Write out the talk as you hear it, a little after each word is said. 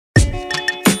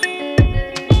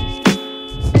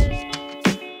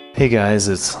Hey guys,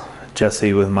 it's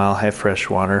Jesse with Mile High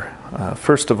Freshwater.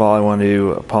 First of all, I want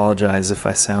to apologize if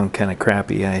I sound kind of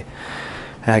crappy. I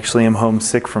actually am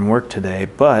homesick from work today,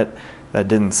 but that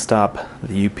didn't stop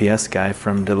the UPS guy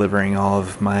from delivering all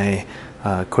of my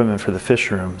equipment for the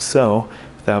fish room. So,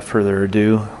 without further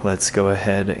ado, let's go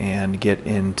ahead and get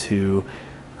into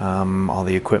all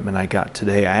the equipment I got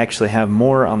today. I actually have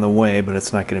more on the way, but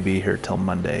it's not going to be here till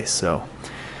Monday. So,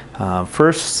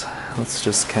 first, let's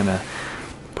just kind of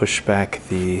push back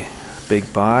the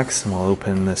big box and we'll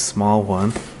open this small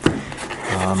one.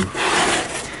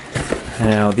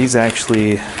 Now these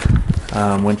actually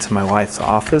went to my wife's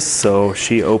office, so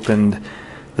she opened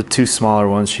the two smaller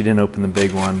ones. She didn't open the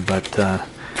big one, but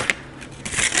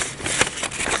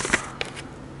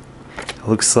it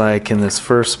looks like in this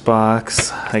first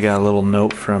box I got a little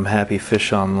note from Happy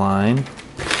Fish Online,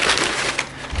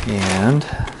 and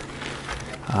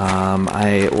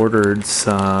I ordered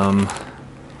some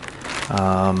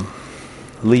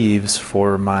leaves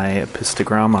for my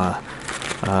Apistogramma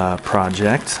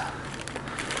project.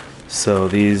 So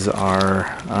these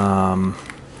are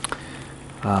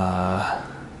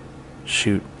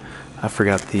shoot, I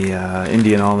forgot the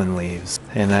Indian almond leaves,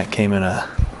 and that came in a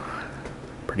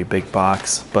pretty big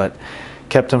box, but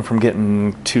kept them from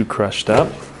getting too crushed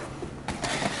up.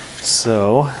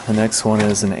 So the next one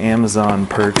is an Amazon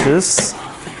purchase.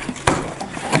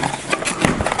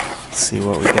 See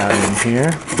what we got in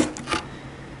here.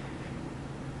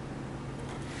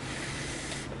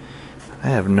 I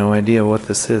have no idea what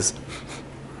this is.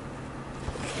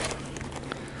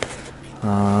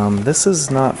 This is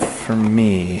not for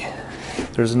me.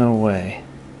 There's no way.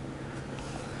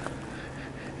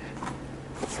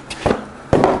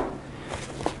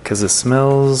 Because it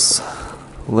smells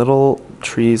Little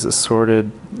Trees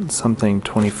Assorted something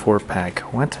 24 pack.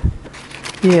 What?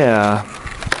 Yeah.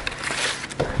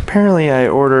 Apparently I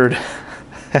ordered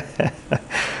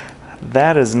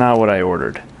that is not what I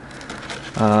ordered.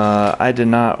 I did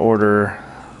not order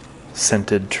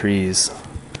scented trees.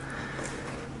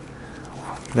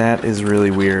 That is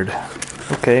really weird.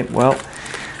 Okay, well,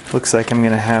 looks like I'm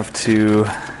gonna have to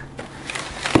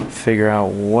figure out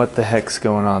what the heck's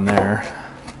going on there.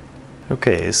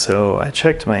 Okay, so I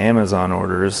checked my Amazon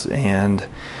orders and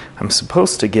I'm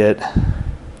supposed to get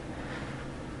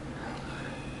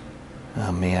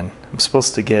I'm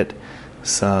supposed to get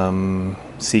some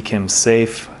Seachem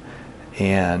Safe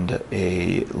and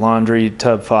a laundry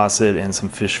tub faucet and some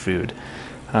fish food.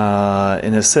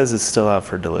 And it says it's still out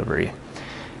for delivery.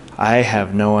 I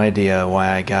have no idea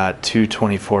why I got two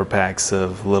 24 packs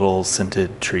of little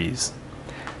scented trees.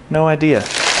 No idea.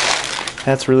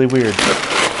 That's really weird.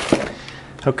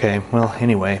 Okay, well,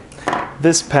 anyway.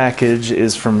 This package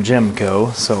is from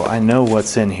Gemco, so I know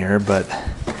what's in here, but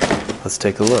let's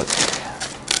take a look.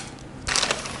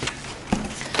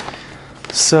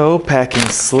 So, packing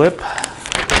slip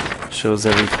shows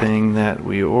everything that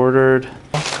we ordered.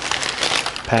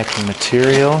 Packing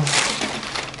material.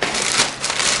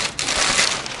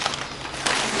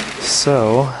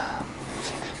 So,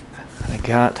 I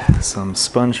got some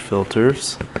sponge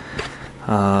filters.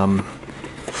 I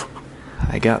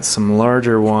got some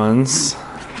larger ones.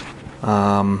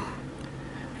 Wow,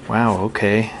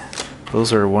 okay.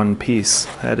 Those are one piece.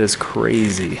 That is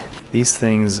crazy. These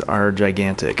things are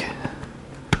gigantic.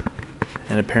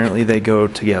 And apparently they go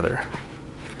together.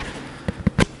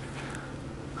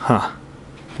 Huh.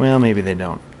 Well, maybe they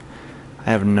don't.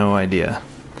 I have no idea.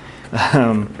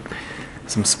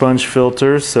 Some sponge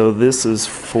filters. So this is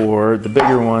for, the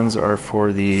bigger ones are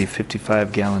for the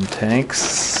 55-gallon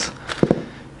tanks.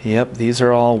 Yep, these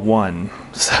are all one.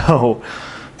 So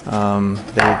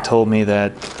they told me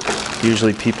that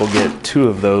usually people get two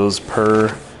of those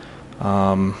per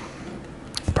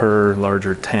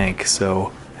larger tank.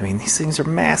 So I mean, these things are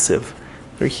massive.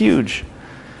 They're huge.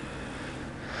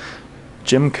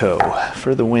 Gemco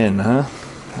for the win, huh?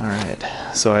 All right.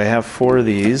 So I have 4 of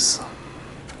these.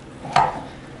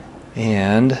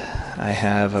 And I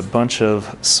have a bunch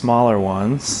of smaller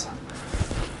ones.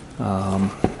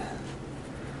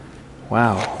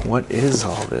 Wow, what is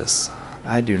all this?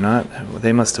 I do not,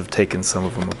 they must have taken some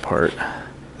of them apart.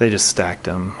 They just stacked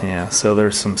them, yeah. So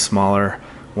there's some smaller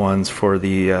ones for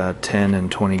the 10 and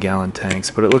 20-gallon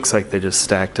tanks, but it looks like they just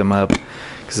stacked them up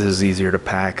because it was easier to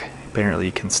pack. Apparently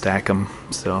you can stack them.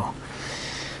 So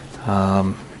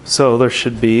so there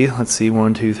should be, let's see,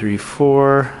 1 2 3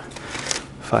 4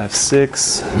 5 6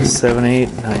 7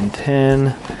 8 9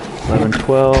 10 11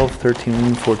 12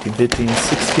 13 14 15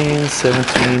 16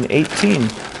 17 18.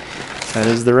 That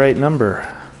is the right number.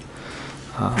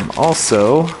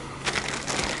 Also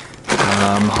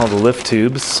all the lift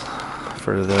tubes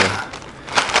for the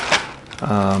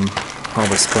all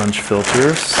the sponge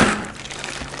filters,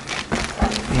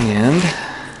 and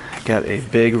I got a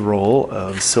big roll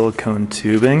of silicone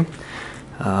tubing.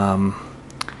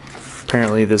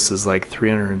 Apparently this is like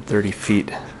 330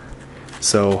 feet,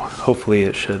 so hopefully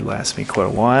it should last me quite a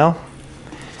while.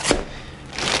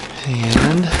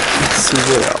 And let's see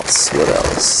what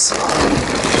else.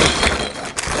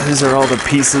 These are all the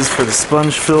pieces for the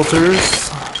sponge filters.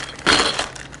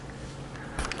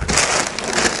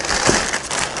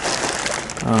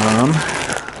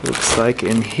 Looks like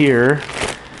in here,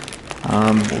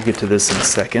 we'll get to this in a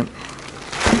second.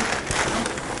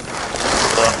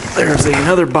 There's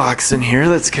another box in here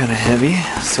that's kind of heavy,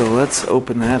 so let's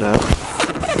open that up.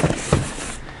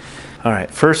 Alright,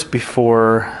 first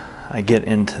before I get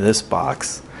into this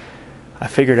box, I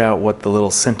figured out what the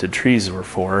little scented trees were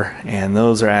for, and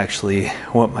those are actually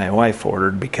what my wife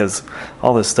ordered because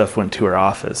all this stuff went to her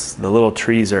office. The little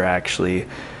trees are actually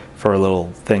for a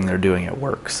little thing they're doing at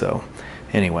work. So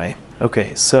anyway,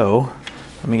 okay, so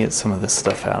let me get some of this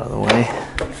stuff out of the way.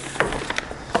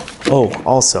 Oh,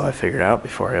 also I figured out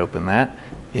before I open that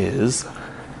is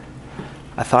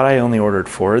I thought I only ordered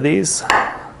 4 of these,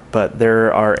 but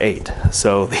there are 8,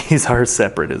 so these are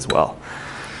separate as well.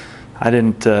 I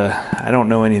don't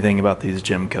know anything about these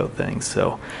Gemco things,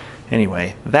 so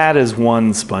anyway, that is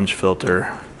 1 sponge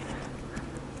filter.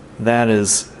 That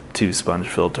is 2 sponge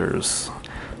filters.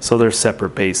 So they're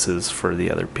separate bases for the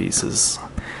other pieces.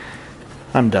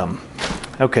 I'm dumb.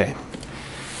 Okay.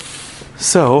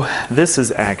 So this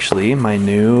is actually my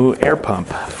new air pump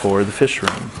for the fish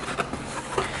room.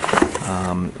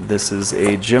 This is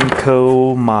a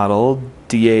Gemco model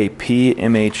DAP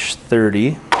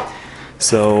MH30.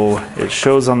 So it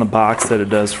shows on the box that it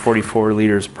does 44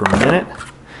 liters per minute.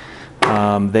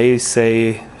 They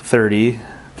say 30,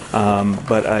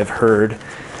 but I've heard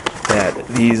that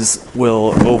these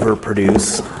will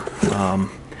overproduce.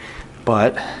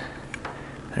 But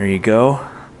there you go.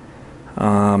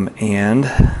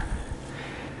 And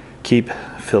keep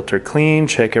filter clean,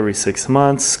 check every 6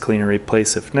 months, clean and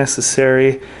replace if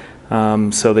necessary.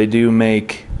 So they do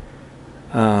make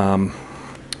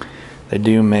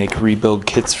rebuild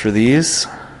kits for these.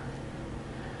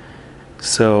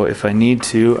 So if I need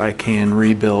to, I can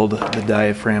rebuild the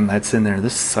diaphragm that's in there.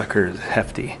 This sucker is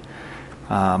hefty.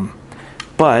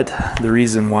 But the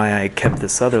reason why I kept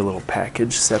this other little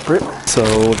package separate,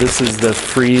 so this is the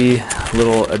free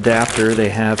little adapter they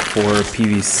have for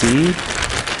PVC,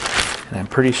 and I'm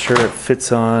pretty sure it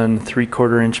fits on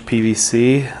 3/4 inch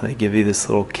PVC. They give you this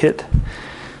little kit.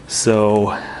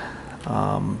 So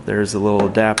there's a little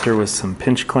adapter with some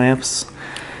pinch clamps,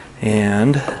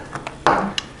 and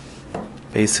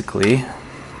basically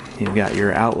you've got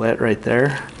your outlet right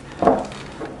there.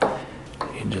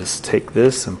 You just take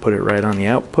this and put it right on the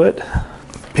output,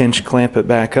 pinch clamp it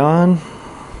back on,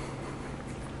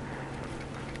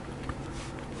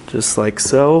 just like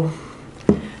so,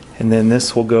 and then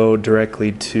this will go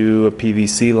directly to a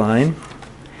PVC line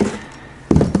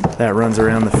that runs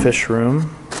around the fish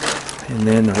room. And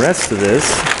then the rest of this,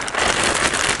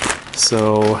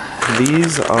 so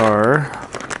these are,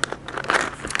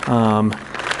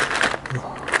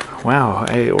 wow,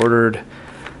 I ordered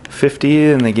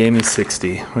 50 and they gave me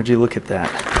 60. Would you look at that?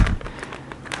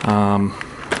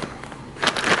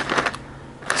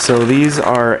 So these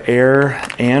are air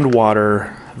and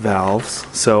water valves,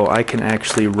 so I can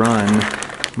actually run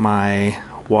my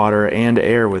water and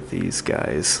air with these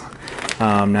guys.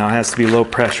 Now it has to be low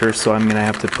pressure, so I'm going to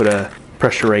have to put a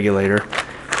pressure regulator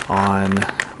on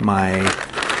my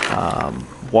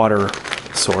water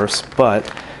source,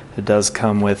 but it does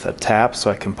come with a tap,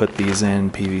 so I can put these in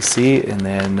PVC, and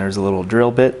then there's a little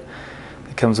drill bit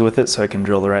that comes with it so I can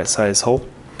drill the right size hole.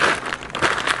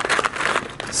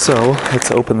 So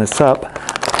let's open this up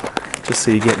just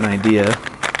so you get an idea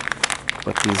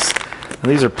what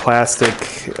these are plastic.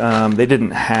 They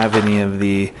didn't have any of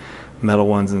the metal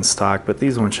ones in stock, but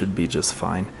these ones should be just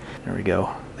fine. There we go.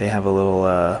 They have a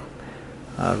little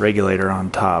regulator on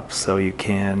top, so you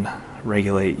can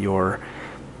regulate your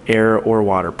air or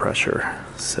water pressure.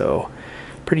 So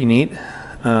pretty neat.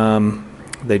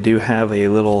 They do have a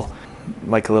little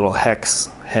hex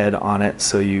head on it,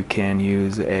 so you can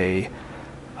use a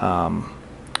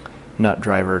nut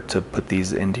driver to put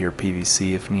these into your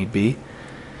PVC if need be.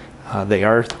 They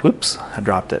are, whoops, I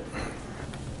dropped it.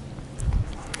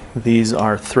 These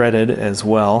are threaded as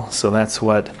well, so that's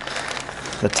what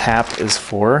the tap is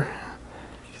for.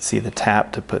 You can see the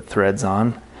tap to put threads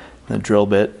on, the drill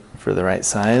bit for the right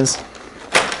size.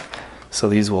 So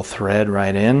these will thread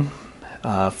right in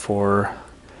for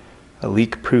a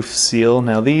leak-proof seal.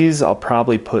 Now these I'll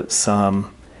probably put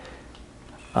some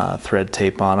thread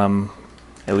tape on them,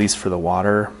 at least for the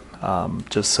water,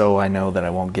 just so I know that I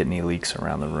won't get any leaks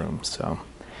around the room. So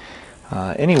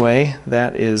anyway,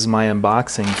 that is my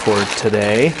unboxing for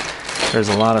today. There's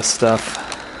a lot of stuff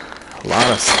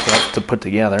to put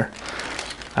together.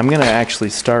 I'm going to actually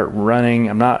start running.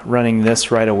 I'm not running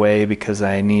this right away because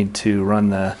I need to run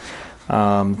the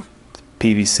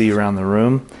PVC around the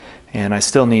room, and I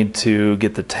still need to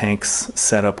get the tanks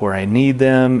set up where I need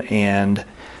them, and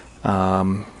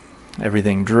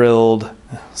everything drilled,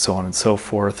 so on and so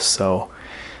forth. So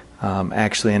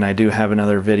actually, and I do have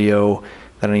another video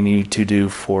that I need to do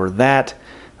for that,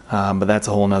 but that's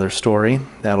a whole nother story.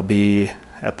 That'll be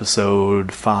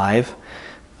episode 5.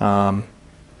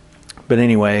 But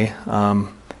anyway,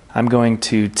 I'm going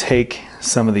to take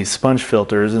some of these sponge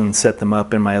filters and set them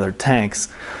up in my other tanks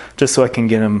just so I can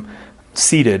get them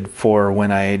seated for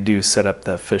when I do set up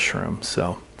the fish room.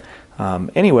 So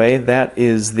anyway, that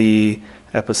is the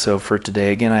episode for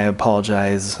today. Again, I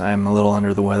apologize. I'm a little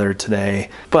under the weather today,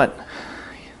 but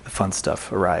the fun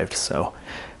stuff arrived, so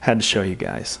had to show you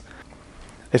guys.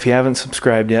 If you haven't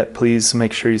subscribed yet, please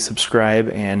make sure you subscribe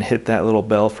and hit that little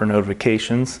bell for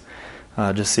notifications,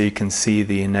 just so you can see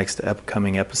the next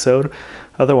upcoming episode.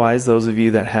 Otherwise, those of you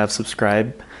that have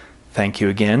subscribed, thank you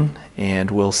again,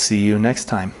 and we'll see you next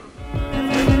time.